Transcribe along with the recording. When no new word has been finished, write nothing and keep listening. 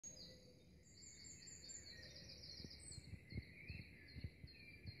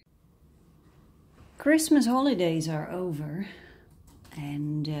Christmas holidays are over,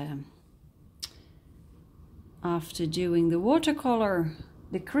 and after doing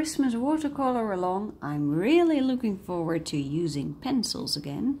the Christmas watercolor along, I'm really looking forward to using pencils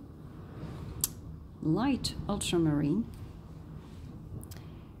again. Light ultramarine.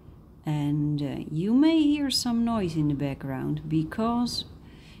 And you may hear some noise in the background because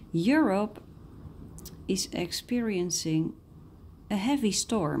Europe is experiencing a heavy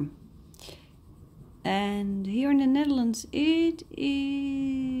storm. And here in the Netherlands it's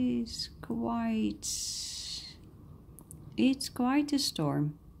quite a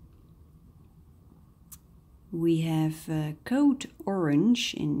storm. We have code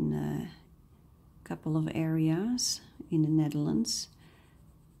orange in a couple of areas in the Netherlands,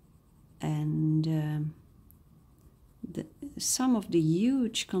 and some of the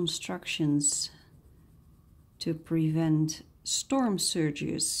huge constructions to prevent storm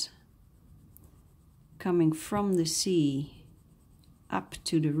surges coming from the sea up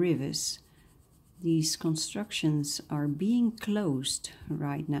to the rivers. These constructions are being closed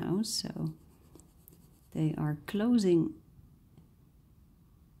right now, so they are closing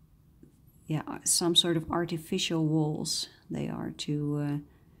some sort of artificial walls. They are to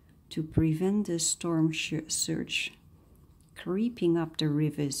prevent the storm surge creeping up the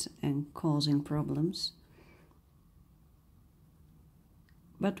rivers and causing problems.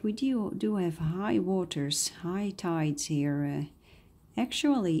 But we do have high waters, high tides here,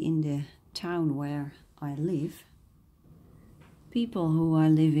 actually in the town where I live. People who are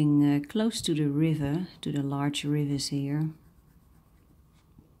living close to the river, to the large rivers here,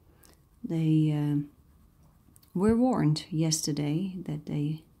 they were warned yesterday that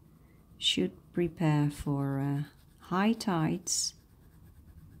they should prepare for high tides,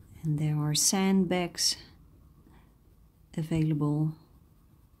 and there are sandbags available.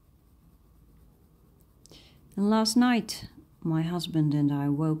 And last night my husband and I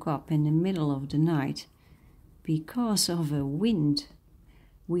woke up in the middle of the night because of a wind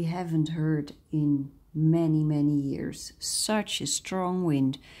we haven't heard in many years. Such a strong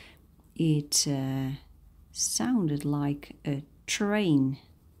wind. It sounded like a train,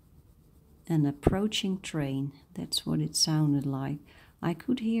 an approaching train. That's what it sounded like. I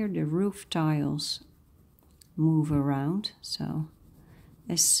could hear the roof tiles move around, so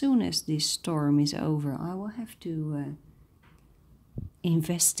as soon as this storm is over, I will have to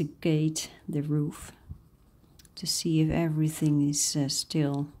investigate the roof to see if everything is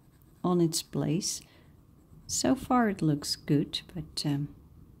still on its place. So far it looks good, but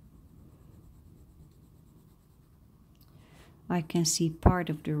I can see part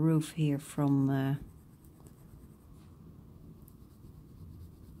of the roof here from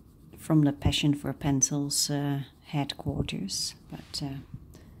the Passion for Pencils headquarters, but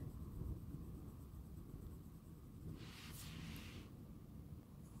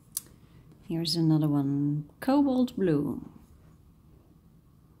here's another one, cobalt blue,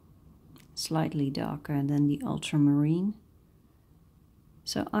 slightly darker than the ultramarine.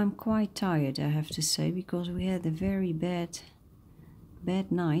 So I'm quite tired, I have to say, because we had a very bad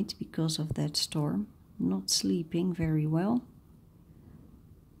night because of that storm, not sleeping very well,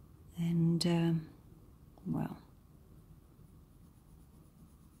 and well,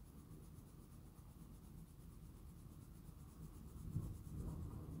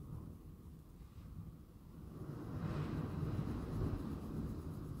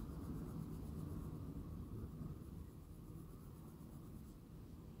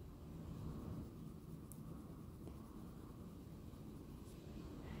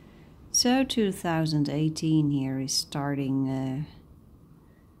 so 2018 here is starting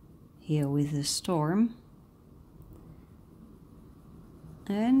here with a storm,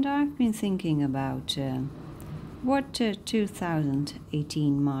 and I've been thinking about what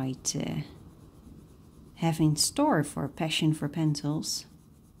 2018 might have in store for Passion for Pencils,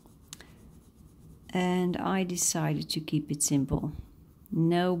 and I decided to keep it simple.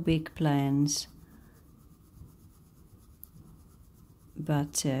 No big plans,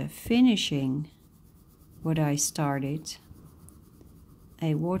 but finishing what I started,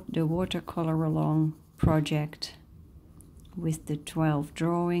 the watercolor along project with the 12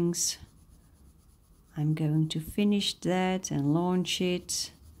 drawings. I'm going to finish that and launch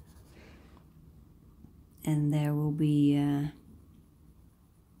it, and there will be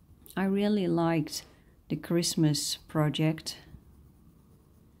I really liked the Christmas project,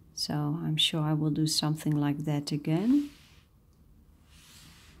 so I'm sure I will do something like that again.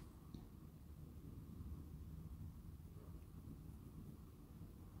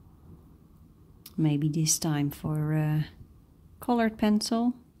 Maybe this time for colored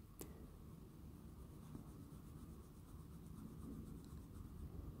pencil.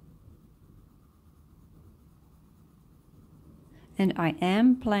 And I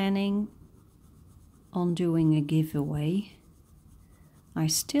am planning on doing a giveaway. I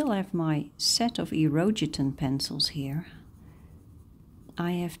still have my set of Erogeton pencils here.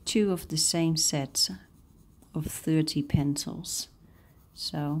 I have 2 of the same sets of 30 pencils.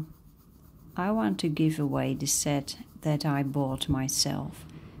 So I want to give away the set that I bought myself.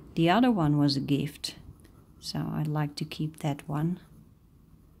 The other one was a gift, so I'd like to keep that one.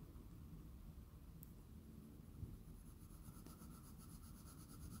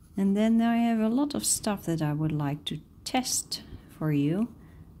 And then I have a lot of stuff that I would like to test for you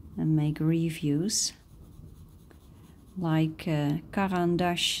and make reviews. Like Caran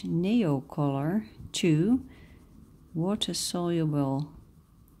d'Ache Neo Color 2 water-soluble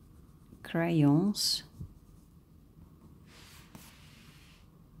crayons.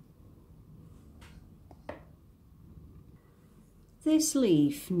 This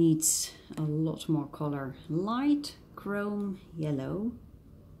leaf needs a lot more color. Light chrome yellow.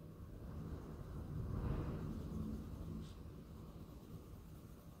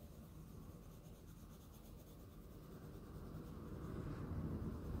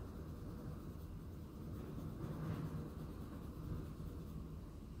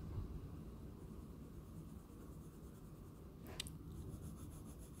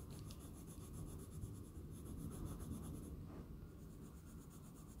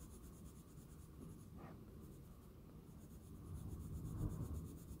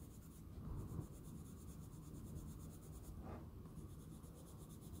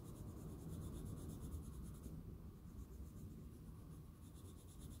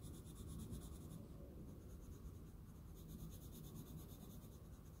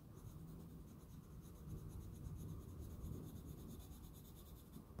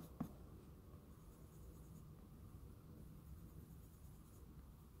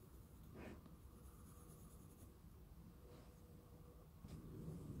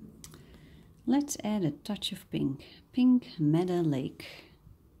 Let's add a touch of pink. Pink Meadow Lake.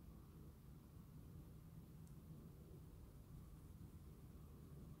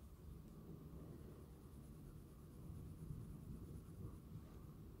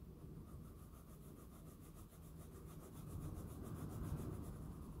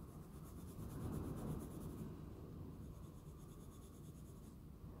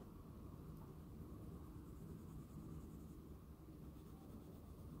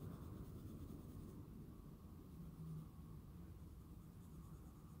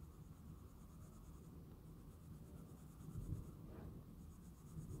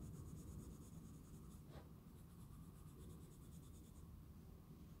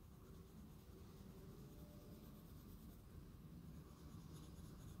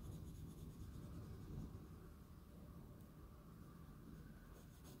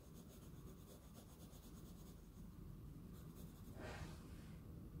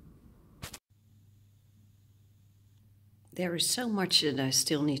 There is so much that I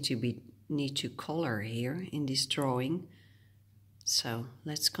still need to color here in this drawing. So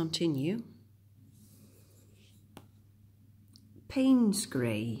let's continue. Payne's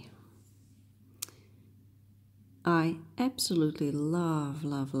Grey. I absolutely love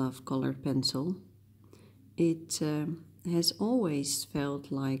colored pencil. It has always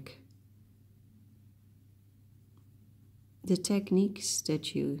felt like the techniques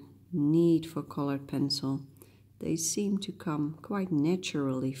that you need for colored pencil, they seem to come quite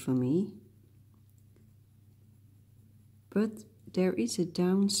naturally for me. But there is a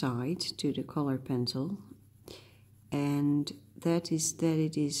downside to the colored pencil, and that is that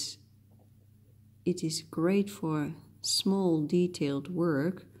it is great for small detailed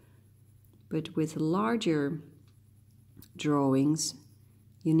work, but with larger drawings,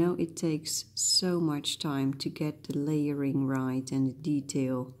 you know, it takes so much time to get the layering right and the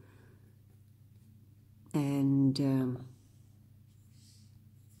detail. And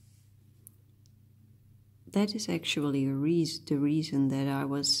that is actually the reason that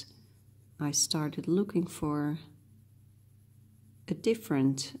I started looking for a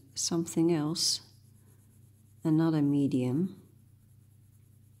different something else, another medium.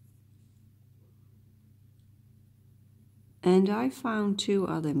 And I found 2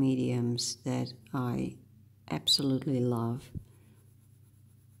 other mediums that I absolutely love.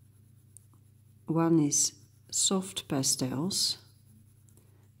 One is soft pastels.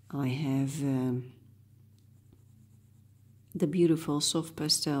 I have the beautiful soft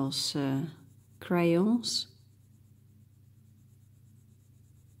pastels crayons.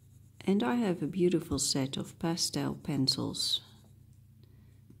 And I have a beautiful set of pastel pencils,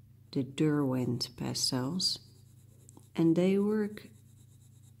 the Derwent pastels, and they work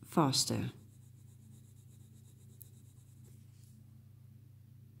faster.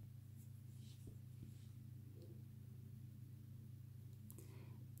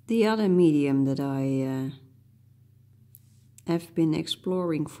 The other medium that I have been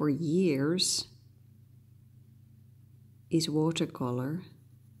exploring for years is watercolor.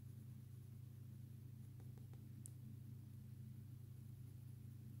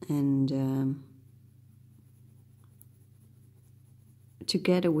 And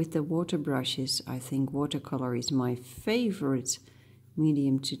together with the water brushes, I think watercolor is my favorite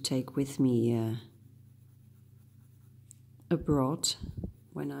medium to take with me abroad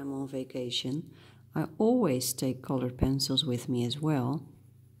when I'm on vacation. I always take colored pencils with me as well,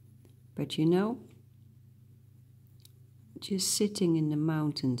 but you know, just sitting in the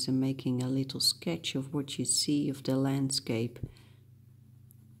mountains and making a little sketch of what you see of the landscape,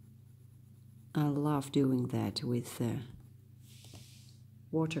 I love doing that with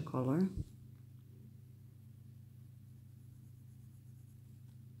watercolor.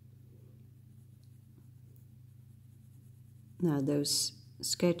 Now those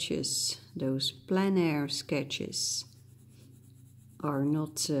sketches, those plein air sketches, are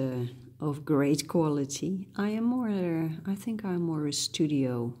not of great quality. I think I'm more a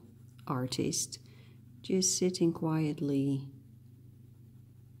studio artist, just sitting quietly,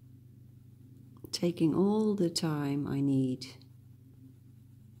 taking all the time I need.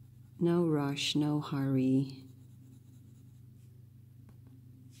 No rush, no hurry.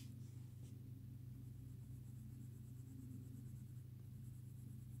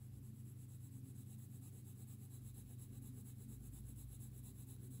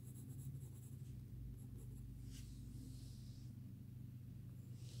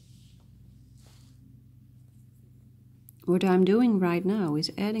 What I'm doing right now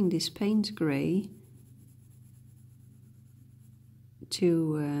is adding this paint gray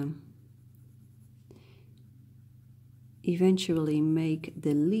to eventually make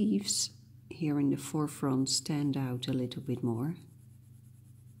the leaves here in the forefront stand out a little bit more.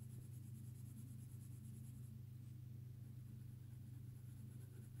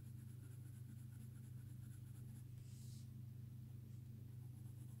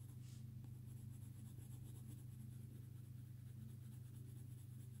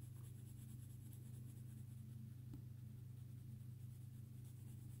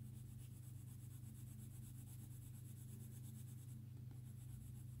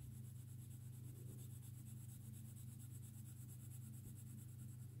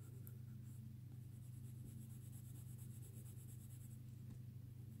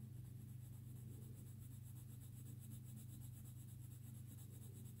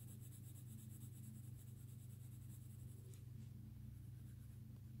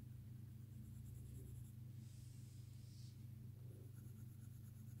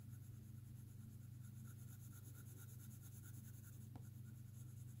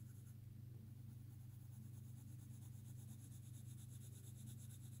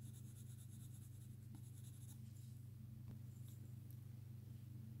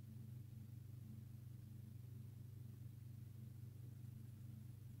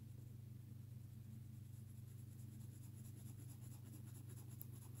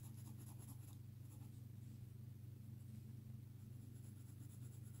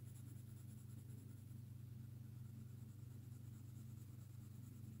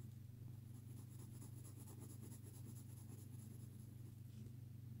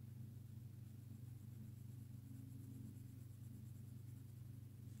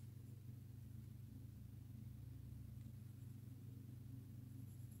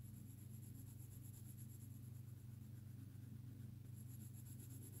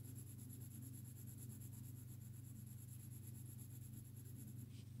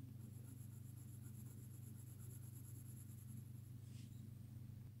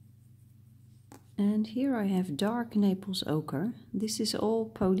 And here I have dark Naples ochre. This is all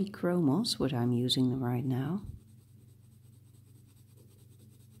polychromos, what I'm using right now.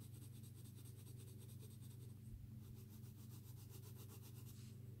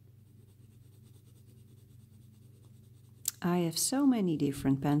 I have so many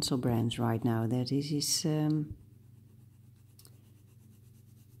different pencil brands right now that this is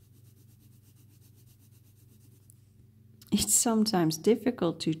it's sometimes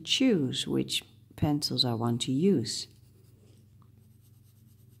difficult to choose which pencils I want to use.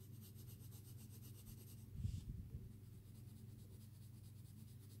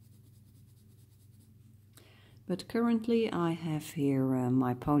 But currently I have here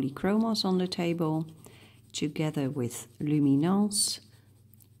my polychromos on the table, together with Luminance,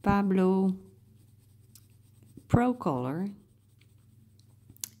 Pablo, Procolor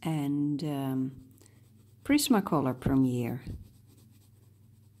and Prismacolor Premier.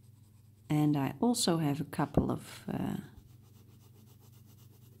 And I also have a couple of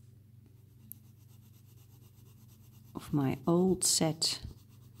of my old set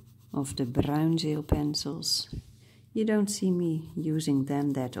of the Bruinzeel pencils. You don't see me using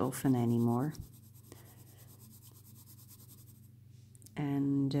them that often anymore.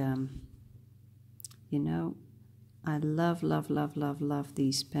 And you know, I love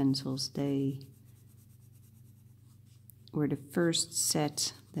these pencils. They were the first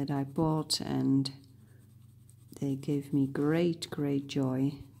set that I bought, and they gave me great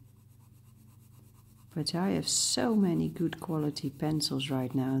joy. But I have so many good quality pencils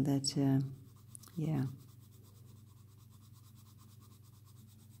right now that, yeah.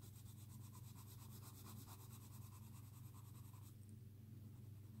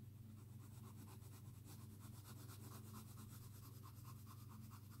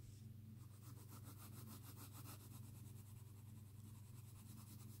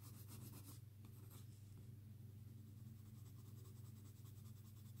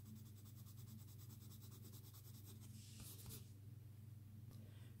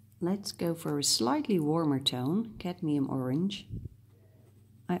 Let's go for a slightly warmer tone, cadmium orange.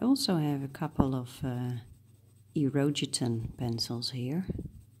 I also have a couple of Erogeton pencils here.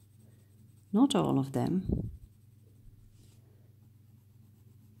 Not all of them.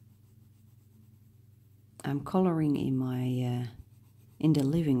 I'm coloring in my in the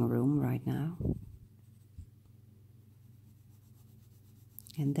living room right now.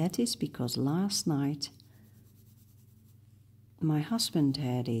 And that is because last night my husband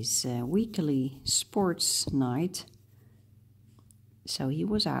had his weekly sports night, so he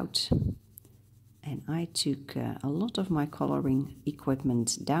was out, and I took a lot of my coloring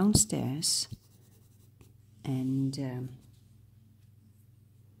equipment downstairs and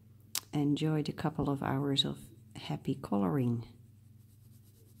enjoyed a couple of hours of happy coloring.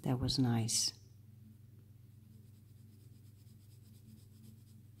 That was nice.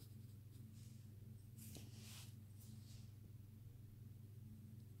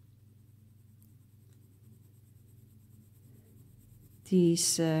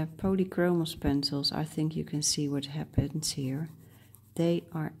 These polychromos pencils, I think you can see what happens here. They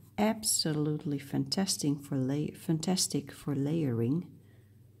are absolutely fantastic for layering.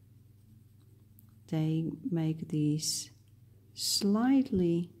 They make these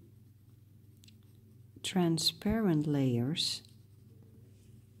slightly transparent layers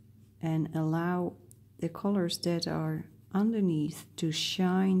and allow the colors that are underneath to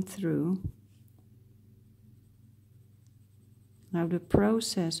shine through. Now the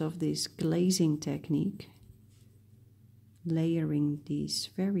process of this glazing technique, layering these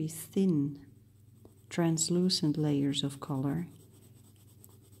very thin translucent layers of color,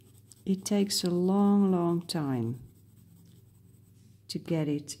 it takes a long time to get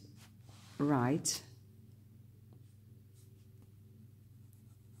it right.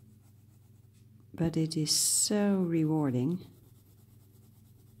 But it is so rewarding.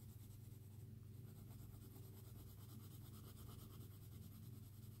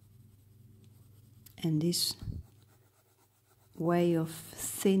 And this way of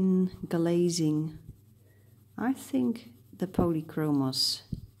thin glazing, I think the polychromos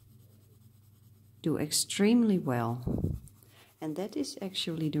do extremely well. And that is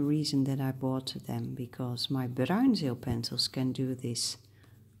actually the reason that I bought them, because my Bruinzeel pencils can do this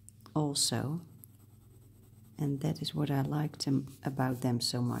also. And that is what I liked about them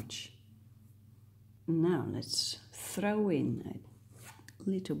so much. Now let's throw in a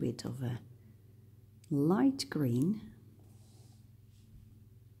little bit of a light green.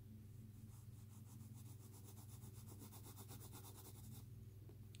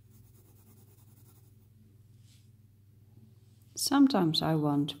 Sometimes I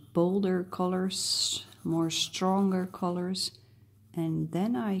want bolder colors, more stronger colors, and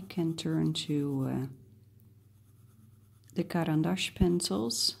then I can turn to the Caran-d'Ache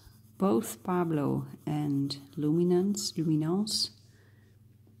pencils, both Pablo and Luminance.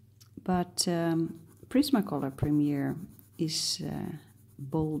 But Prismacolor Premier is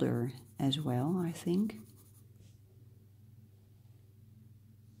bolder as well, I think.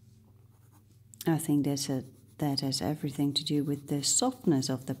 I think that has everything to do with the softness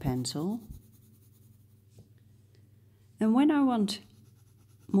of the pencil. And when I want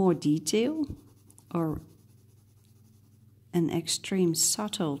more detail or an extreme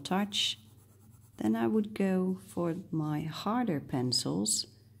subtle touch, then I would go for my harder pencils,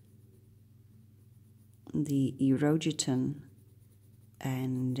 the Erogeton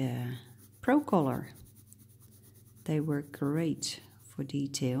and Procolor. They work great for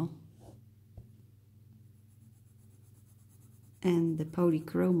detail. And the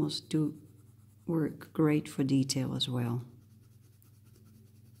polychromos do work great for detail as well.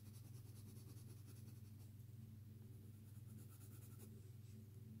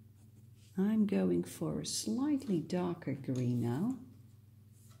 I'm going for a slightly darker green now.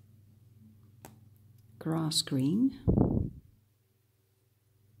 Grass green.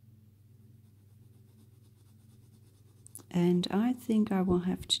 And I think I will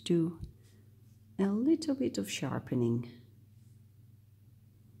have to do a little bit of sharpening.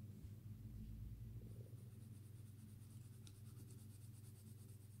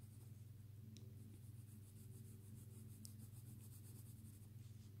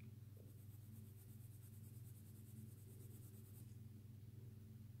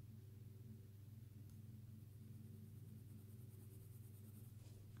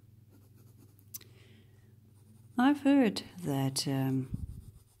 I've heard that,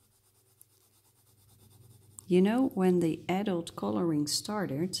 you know, when the adult coloring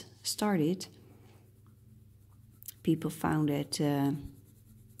started, people found it a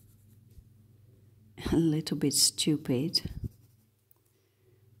little bit stupid.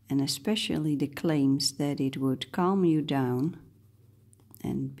 And especially the claims that it would calm you down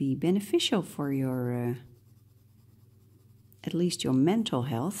and be beneficial for your, at least your mental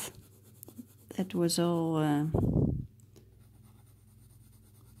health. That was all,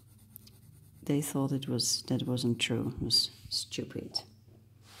 they thought that wasn't true, it was stupid.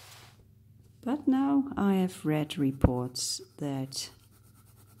 But now I have read reports that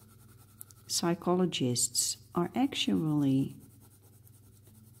psychologists are actually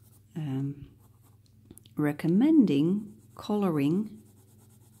recommending coloring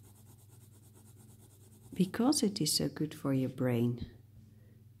because it is so good for your brain.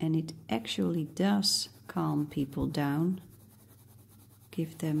 And it actually does calm people down,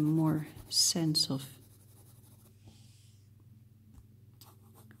 give them more sense of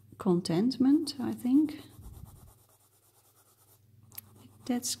contentment, I think.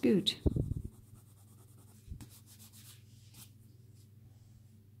 That's good.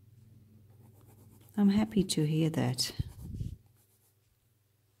 I'm happy to hear that.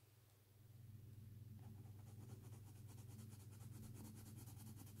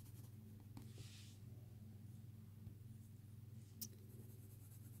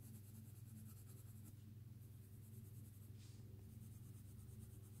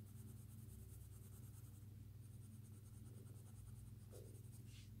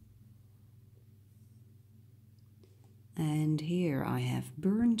 And here I have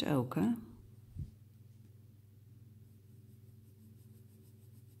burnt ochre.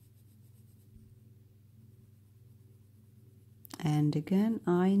 And again,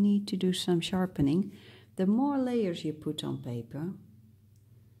 I need to do some sharpening. The more layers you put on paper,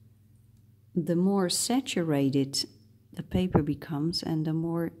 the more saturated the paper becomes and the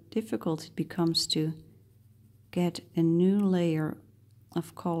more difficult it becomes to get a new layer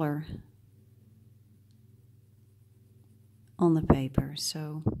of color on the paper.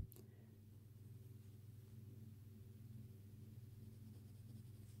 So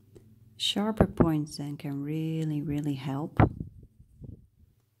sharper points then can really help.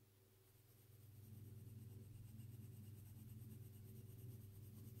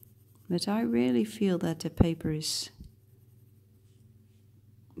 But I really feel that the paper is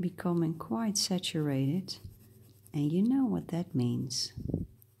becoming quite saturated, and you know what that means.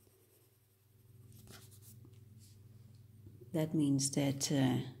 That means that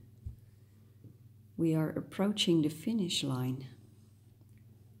we are approaching the finish line.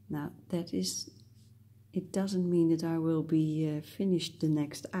 Now, it doesn't mean that I will be finished the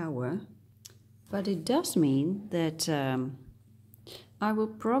next hour, but it does mean that I will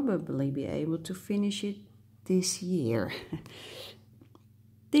probably be able to finish it this year.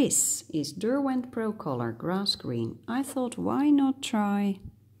 This is Derwent Pro Color Grass Green. I thought, why not try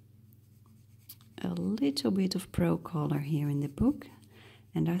a little bit of Pro Color here in the book?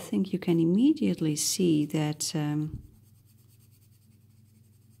 And I think you can immediately see that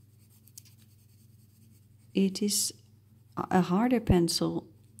it is a harder pencil,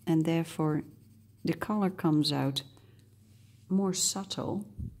 and therefore the color comes out more subtle.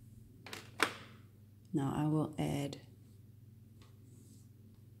 Now I will add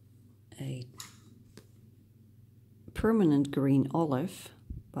a permanent green olive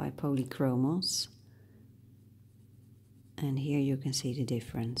by Polychromos, and here you can see the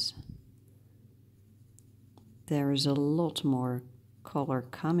difference. There is a lot more color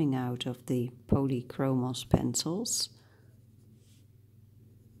coming out of the Polychromos pencils.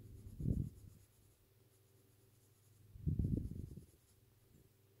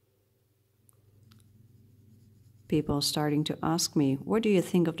 People are starting to ask me, what do you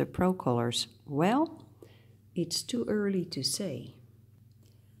think of the Pro Colors? Well, it's too early to say.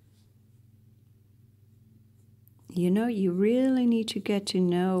 You know, you really need to get to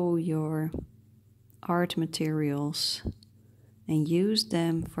know your art materials and use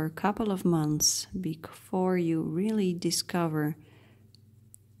them for a couple of months before you really discover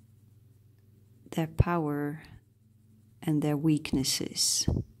their power and their weaknesses.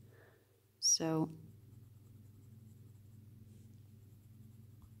 So,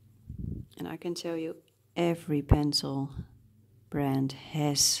 and I can tell you, every pencil brand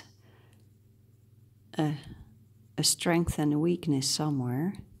has a strength and a weakness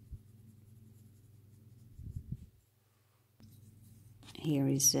somewhere. Here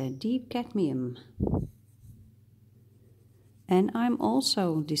is a deep cadmium. And I'm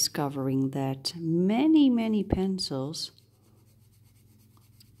also discovering that many pencils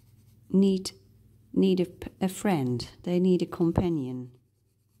need a friend. They need a companion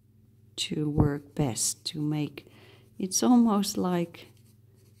to work best, to make. It's almost like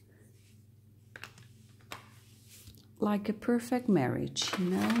a perfect marriage, you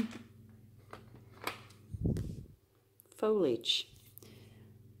know? Foliage.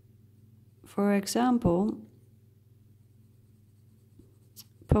 For example,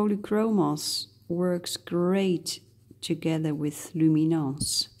 polychromos works great together with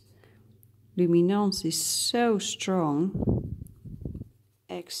luminance. Luminance is so strong,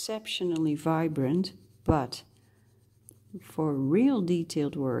 exceptionally vibrant, but for real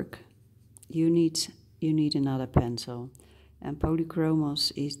detailed work you need another pencil, and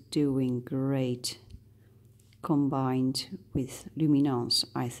polychromos is doing great combined with luminance,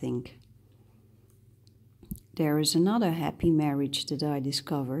 I think. There is another happy marriage that I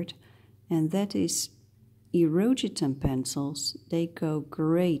discovered, and that is Erogeton pencils. They go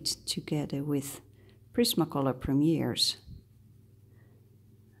great together with Prismacolor Premieres.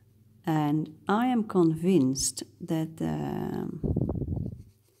 And I am convinced that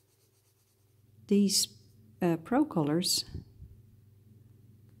these Pro Colors,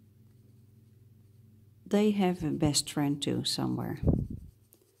 they have a best friend too somewhere.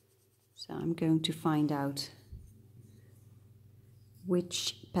 So I'm going to find out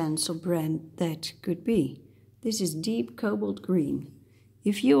which pencil brand that could be. This is deep cobalt green.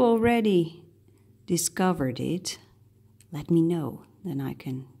 If you already discovered it, let me know, then I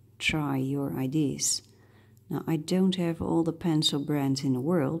can try your ideas. Now, I don't have all the pencil brands in the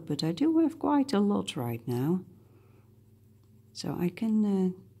world, but I do have quite a lot right now. So I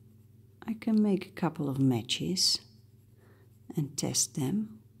can make a couple of matches and test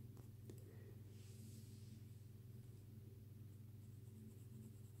them.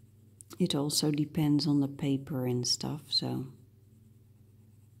 It also depends on the paper and stuff, so.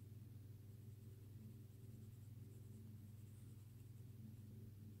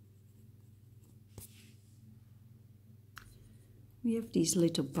 We have these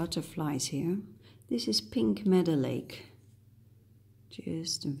little butterflies here. This is Pink Meadow Lake.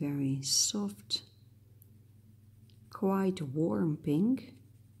 Just a very soft, quite warm pink.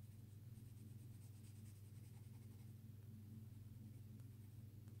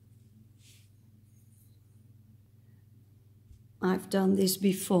 I've done this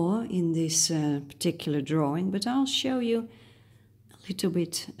before in this particular drawing, but I'll show you a little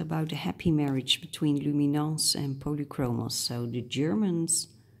bit about the happy marriage between luminance and polychromos. So the Germans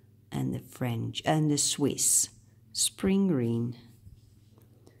and the French and the Swiss. Spring green.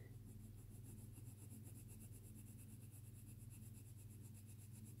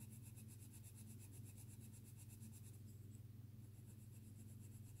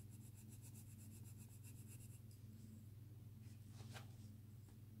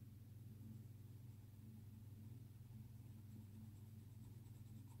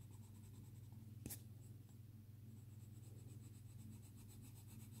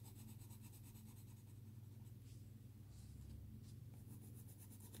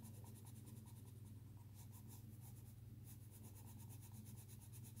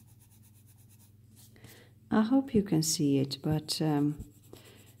 I hope you can see it, but the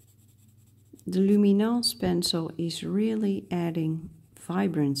luminance pencil is really adding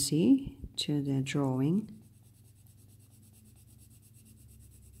vibrancy to the drawing.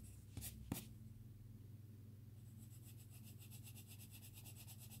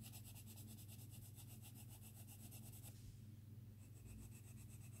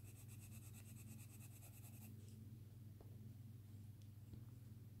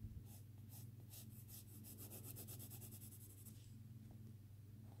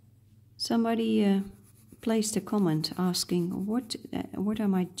 Somebody placed a comment asking, what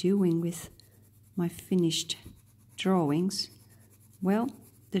am I doing with my finished drawings? Well,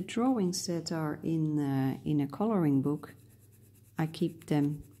 the drawings that are in a coloring book, I keep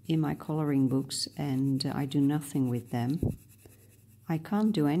them in my coloring books and I do nothing with them. I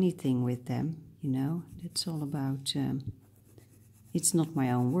can't do anything with them, you know. It's all about, it's not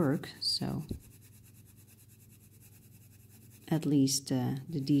my own work, so at least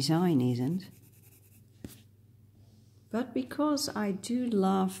the design isn't. But because I do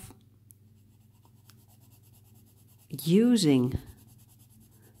love using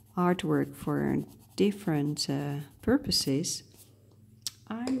artwork for different purposes,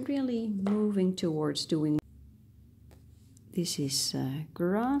 I'm really moving towards doing. This is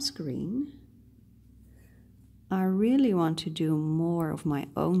grass green. I really want to do more of my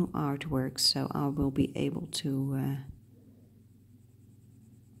own artwork, so I will be able to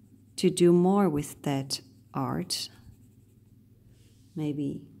do more with that art.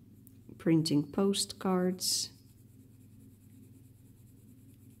 Maybe printing postcards,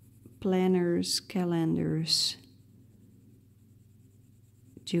 planners, calendars,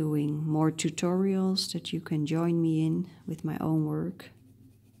 doing more tutorials that you can join me in with my own work.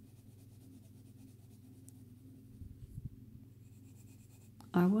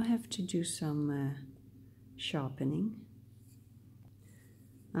 I will have to do some sharpening.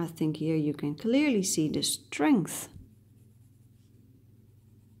 I think here you can clearly see the strength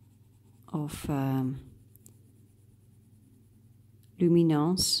of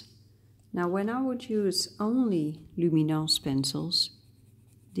luminance. Now when I would use only luminance pencils,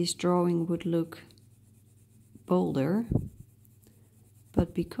 this drawing would look bolder,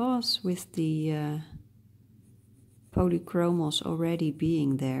 but because with the polychromos already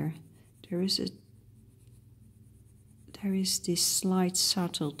being there, there is this slight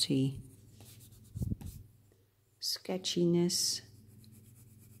subtlety, sketchiness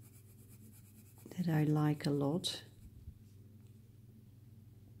that I like a lot.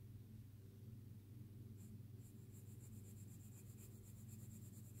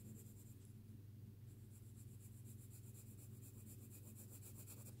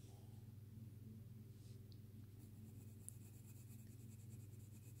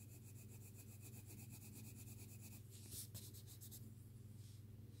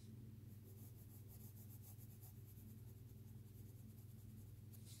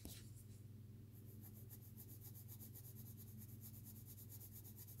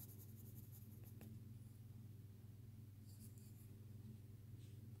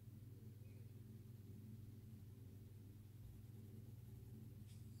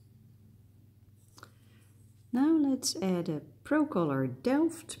 Now let's add a Pro Color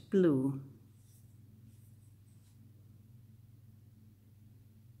Delft Blue.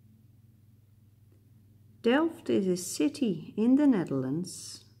 Delft is a city in the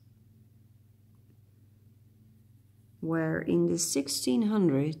Netherlands where in the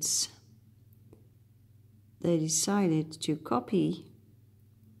 1600s they decided to copy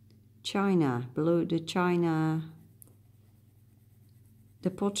China, the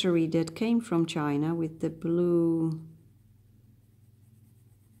pottery that came from China with the blue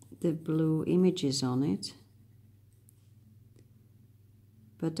images on it.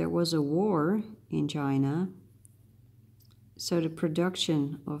 But there was a war in China, so the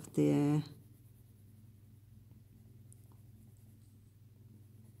production of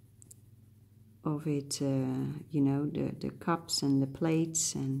it, you know, the cups and the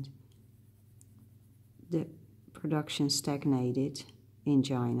plates, and the production stagnated in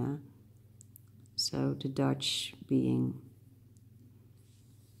China. So the Dutch, being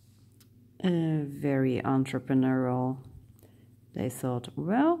very entrepreneurial, they thought,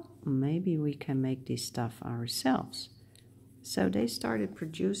 well, maybe we can make this stuff ourselves. So they started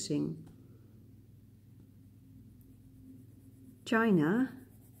producing china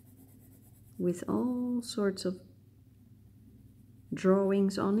with all sorts of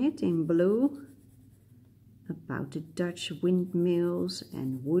drawings on it in blue about the Dutch windmills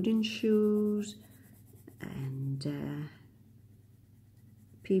and wooden shoes and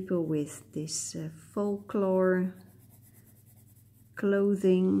people with this folklore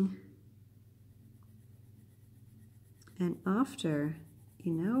clothing. And after,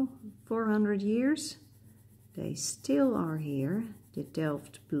 you know, 400 years, they still are here, the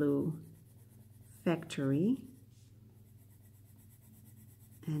Delft Blue factory,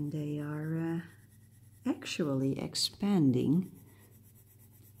 and they are actually expanding.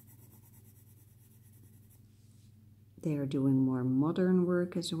 They are doing more modern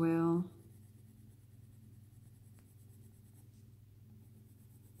work as well.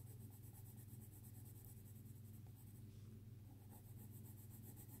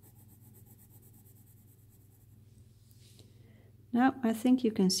 Now I think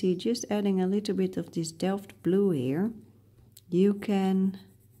you can see, just adding a little bit of this Delft blue here, you can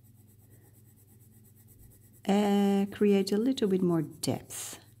create a little bit more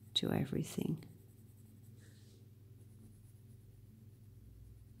depth to everything.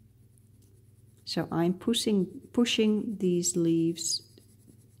 So I'm pushing these leaves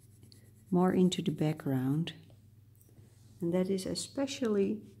more into the background, and that is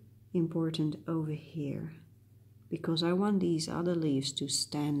especially important over here because I want these other leaves to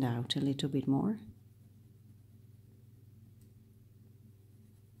stand out a little bit more.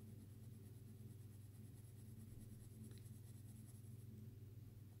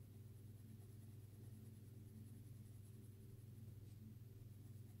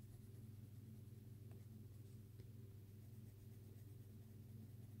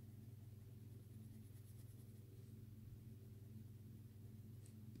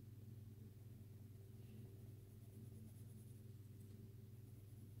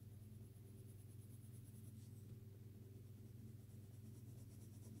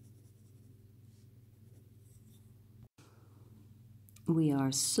 We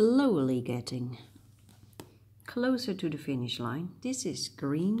are slowly getting closer to the finish line. This is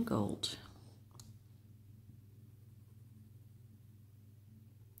green gold.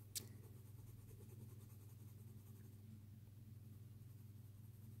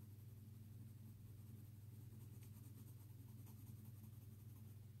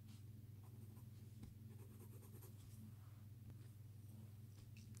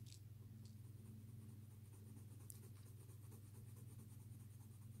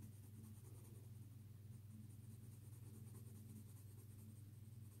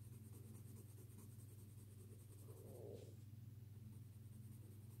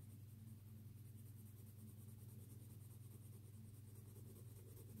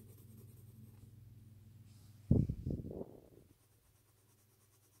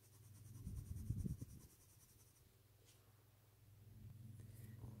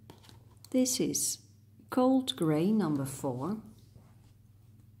 This is cold gray number 4.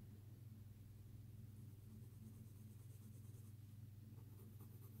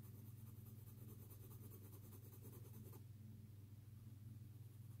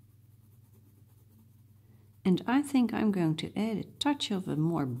 And I think I'm going to add a touch of a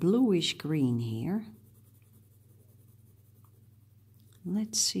more bluish green here.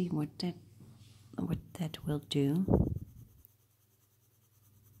 Let's see what that will do.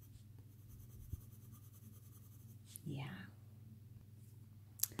 Yeah.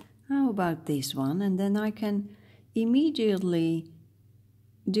 How about this one? And then I can immediately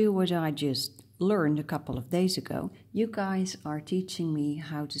do what I just learned a couple of days ago. You guys are teaching me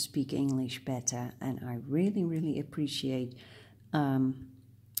how to speak English better, and I really, really appreciate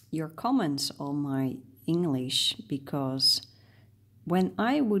your comments on my English, because when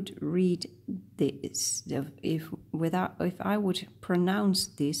I would read this, if I would pronounce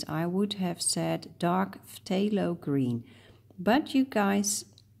this, I would have said dark phthalo green. But you guys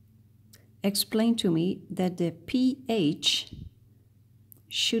explained to me that the PH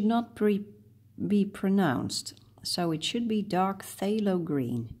should not be pronounced, so it should be dark phthalo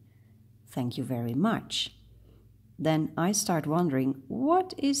green. Thank you very much. Then I start wondering,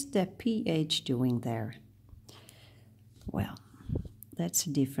 what is the PH doing there? Well, that's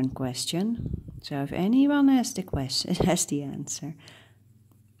a different question. So if anyone has the question, has the answer.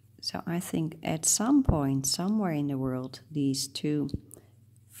 So I think at some point, somewhere in the world, these two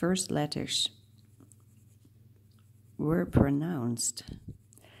first letters were pronounced.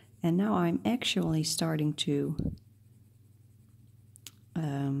 And now I'm actually starting to...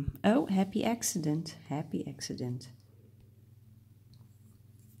 oh, happy accident, happy accident.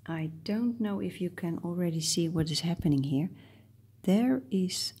 I don't know if you can already see what is happening here. There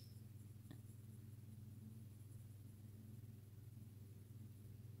is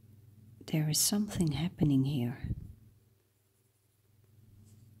something happening here.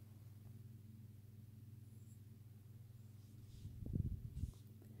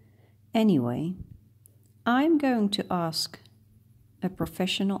 Anyway, I'm going to ask a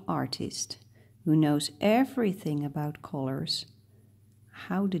professional artist who knows everything about colors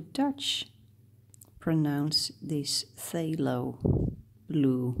how the Dutch pronounce this phthalo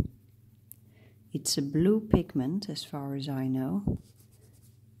blue. It's a blue pigment as far as I know,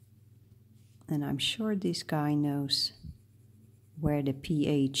 and I'm sure this guy knows where the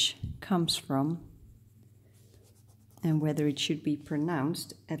PH comes from and whether it should be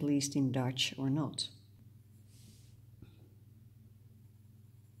pronounced, at least in Dutch, or not.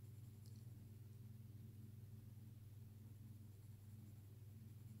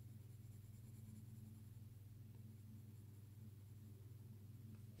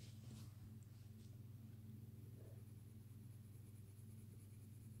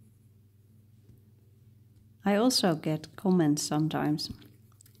 I also get comments sometimes,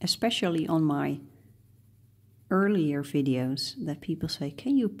 especially on my earlier videos, that people say,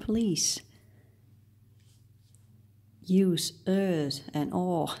 can you please use and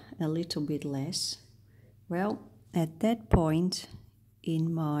a little bit less? Well, at that point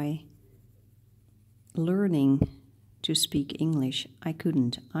in my learning to speak English, I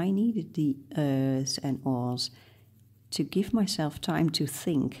couldn't. I needed the and ahs to give myself time to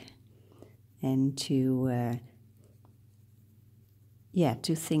think and to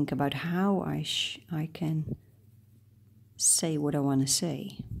think about how I can say what I want to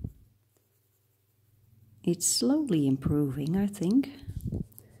say. It's slowly improving, I think.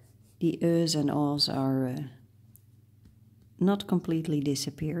 The and ahs are not completely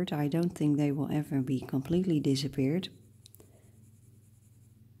disappeared. I don't think they will ever be completely disappeared.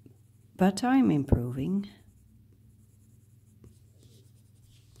 But I'm improving.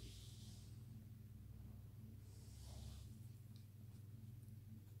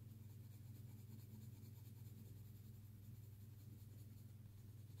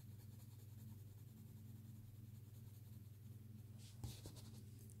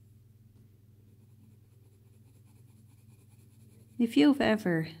 If you've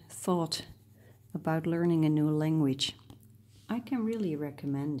ever thought about learning a new language, I can really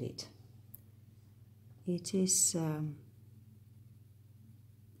recommend it. It is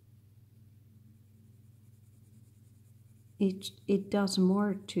it does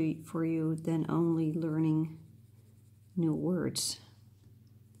more for you than only learning new words.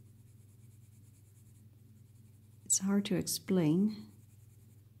 It's hard to explain.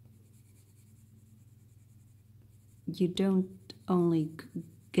 You don't only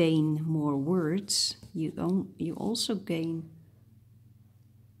gain more words, you also gain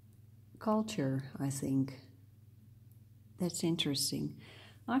culture, I think. That's interesting.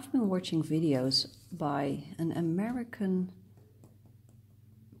 I've been watching videos by an American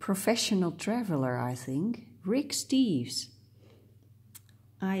professional traveler, I think, Rick Steves.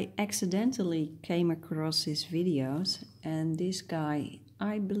 I accidentally came across his videos, and this guy,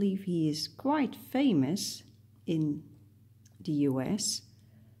 I believe he is quite famous in the US.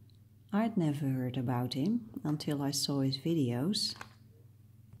 I'd never heard about him until I saw his videos.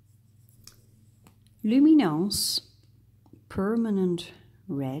 Luminance, permanent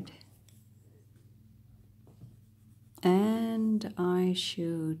red. And I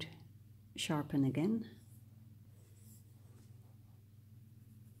should sharpen again.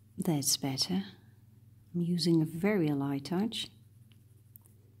 That's better. I'm using a very light touch.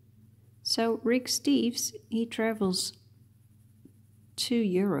 So Rick Steves, he travels to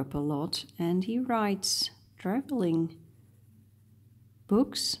Europe a lot and he writes traveling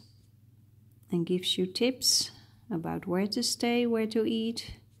books and gives you tips about where to stay, where to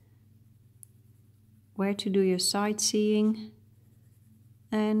eat, where to do your sightseeing.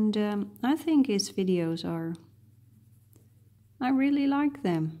 And I think his videos I really like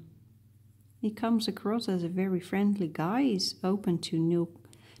them. He comes across as a very friendly guy. He's open to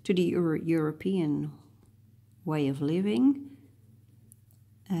the European way of living.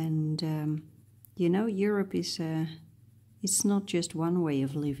 And Europe is it's not just one way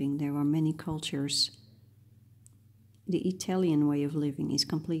of living. There are many cultures. The Italian way of living is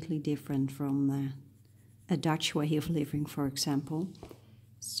completely different from a Dutch way of living, for example.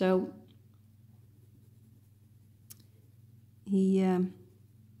 So he in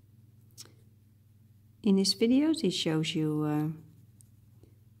his videos he shows you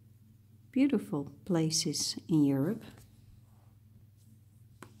beautiful places in Europe.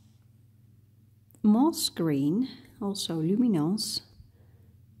 Moss green, also luminance.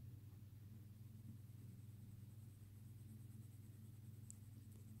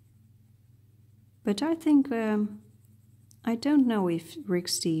 But I think, I don't know if Rick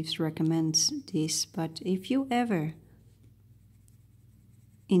Steves recommends this, but if you ever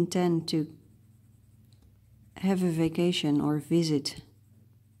intend to have a vacation or visit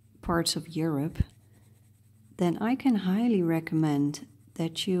parts of Europe, then I can highly recommend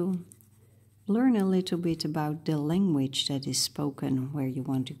that you learn a little bit about the language that is spoken where you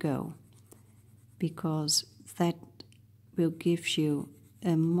want to go, because that will give you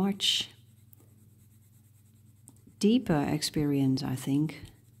a much deeper experience, I think,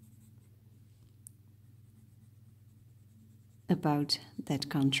 about that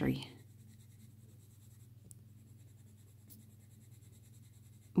country.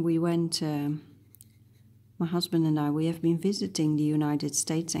 We went, my husband and I, we have been visiting the United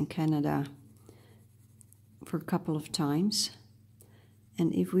States and Canada for a couple of times,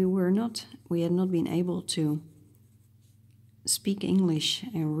 and if we had not been able to speak English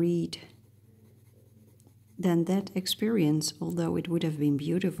and read then that experience, although it would have been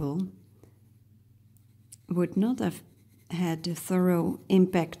beautiful, would not have had the thorough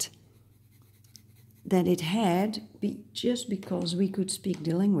impact that it had just because we could speak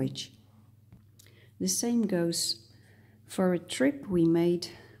the language. The same goes for a trip we made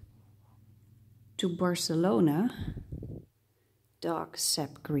to Barcelona. Dark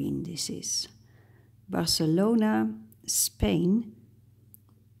sap green this is. Barcelona, Spain.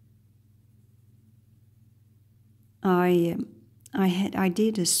 I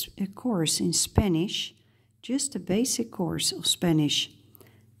did a course in Spanish, just a basic course of Spanish.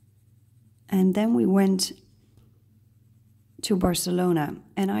 And then we went to Barcelona,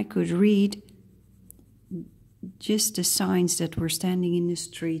 and I could read just the signs that were standing in the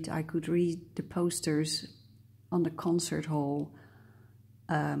street. I could read the posters on the concert hall,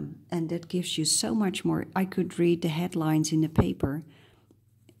 and that gives you so much more. I could read the headlines in the paper.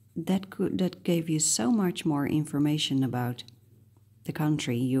 That gave you so much more information about the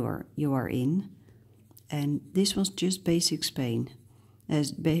country you are in. And this was just basic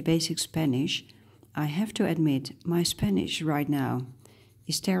basic Spanish. I have to admit, my Spanish right now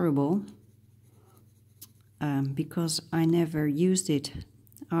is terrible, because I never used it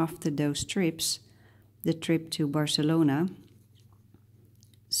after those trips, the trip to Barcelona.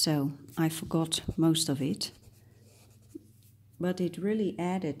 So I forgot most of it. But it really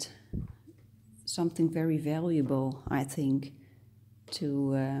added something very valuable, I think,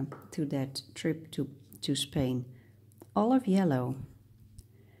 to that trip to Spain. Olive yellow.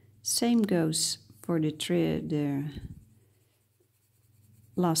 Same goes for the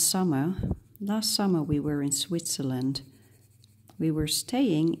last summer. Last summer we were in Switzerland. We were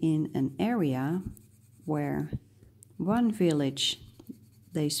staying in an area where one village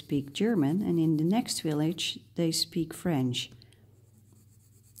they speak German, and in the next village they speak French.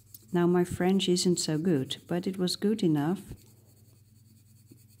 Now my French isn't so good, but it was good enough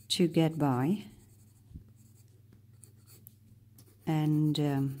to get by. And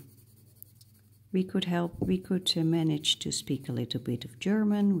we could manage to speak a little bit of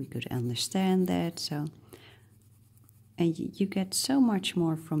German. We could understand that. So, and you get so much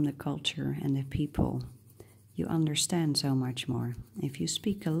more from the culture and the people. You understand so much more if you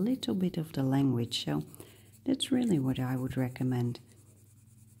speak a little bit of the language. So that's really what I would recommend.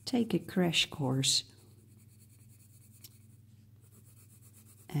 Take a crash course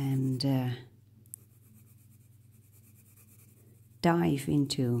and dive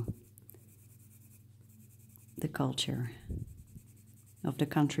into the culture of the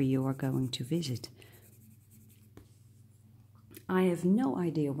country you are going to visit. I have no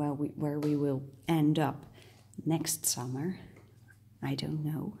idea where we will end up next summer. I don't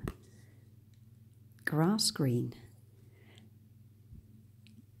know. Grass green.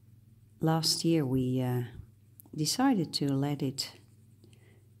 Last year we decided to let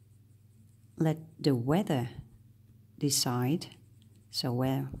the weather decide. So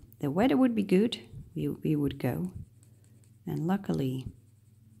where the weather would be good, we would go. And luckily,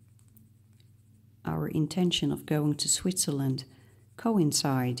 our intention of going to Switzerland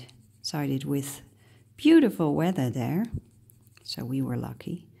coincided with beautiful weather there. So we were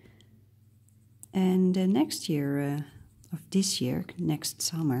lucky. And next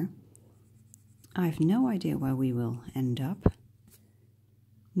summer, I have no idea where we will end up.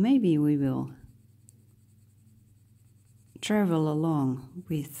 Maybe we will travel along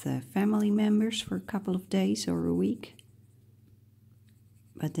with family members for a couple of days or a week.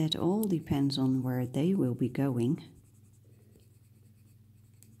 But that all depends on where they will be going.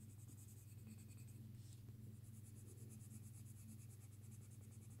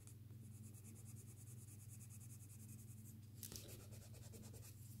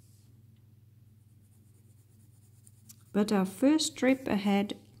 But our first trip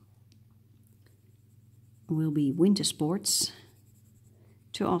ahead will be winter sports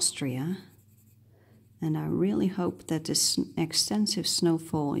to Austria. And I really hope that this extensive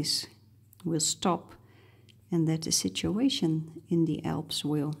snowfall will stop and that the situation in the Alps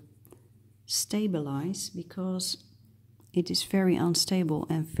will stabilize, because it is very unstable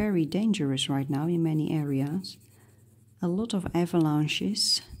and very dangerous right now in many areas. A lot of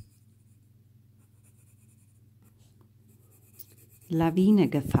avalanches.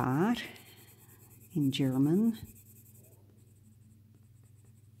 Lawinengefahr in German.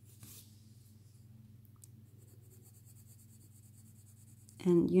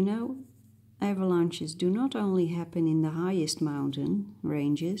 And you know, avalanches do not only happen in the highest mountain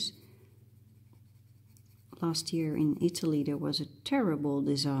ranges. Last year in Italy there was a terrible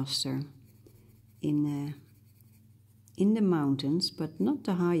disaster in the mountains, but not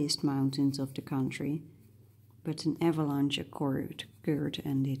the highest mountains of the country. but an avalanche occurred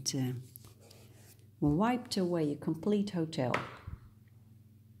and it wiped away a complete hotel.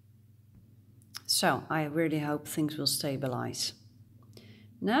 So I really hope things will stabilize.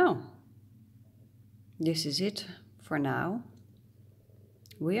 Now, this is it for now.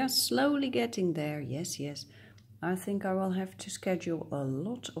 We are slowly getting there. Yes. I think I will have to schedule a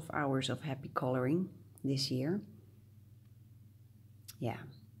lot of hours of happy coloring this year. Yeah.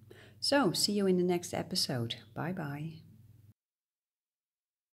 So, see you in the next episode. Bye bye.